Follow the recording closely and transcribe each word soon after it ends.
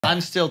I'm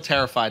still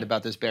terrified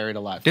about this buried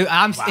alive. Dude,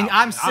 I'm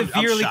I'm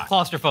severely shocked.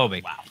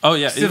 claustrophobic. Wow. Oh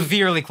yeah,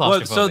 Severely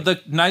claustrophobic. So the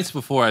nights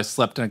before, I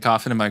slept in a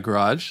coffin in my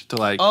garage to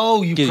like.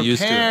 Oh, you get prepared.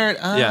 used to it.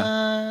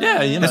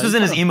 Yeah, you know. This was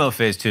in his emo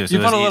phase too. So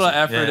You it was put a little easy.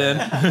 effort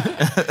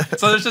in.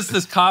 So there's just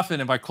this coffin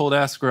in my cold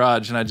ass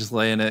garage, and I just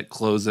lay in it,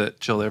 close it,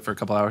 chill there for a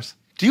couple hours.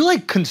 Do you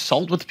like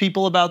consult with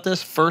people about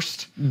this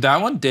first?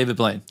 That one, David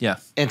Blaine, yeah,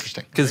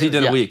 Interesting. because he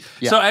did Yeah. a week.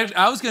 Yeah. So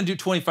I was gonna do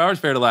 24 hours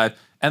buried alive,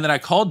 and then I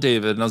called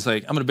David and I was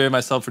like, I'm gonna bury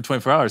myself for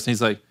 24 hours, and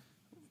he's like,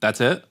 that's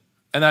it.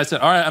 And then I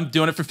said, all right, I'm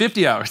doing it for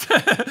 50 hours.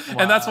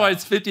 And that's why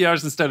it's 50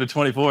 hours instead of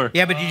 24.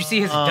 Yeah, but did you see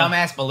his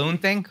dumbass balloon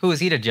thing? Who is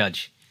he to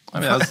judge? I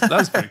mean, that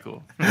was pretty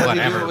cool.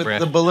 Whatever, With bro.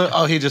 the balloon.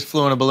 Oh, he just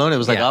flew in a balloon. It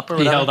was like Yeah. up or He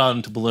whatever? held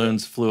on to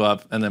balloons, flew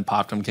up, and then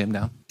popped them, came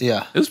down.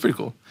 Yeah. It was pretty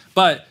cool.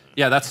 But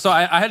yeah, that's so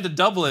I had to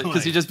double it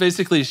because he just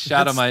basically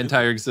shadowed my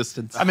entire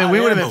existence. I mean, we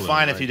would have been balloon,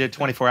 fine if you did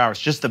 24 hours.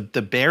 Just the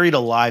buried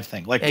alive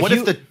thing. Like, What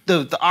if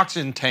the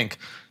oxygen tank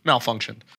malfunctioned?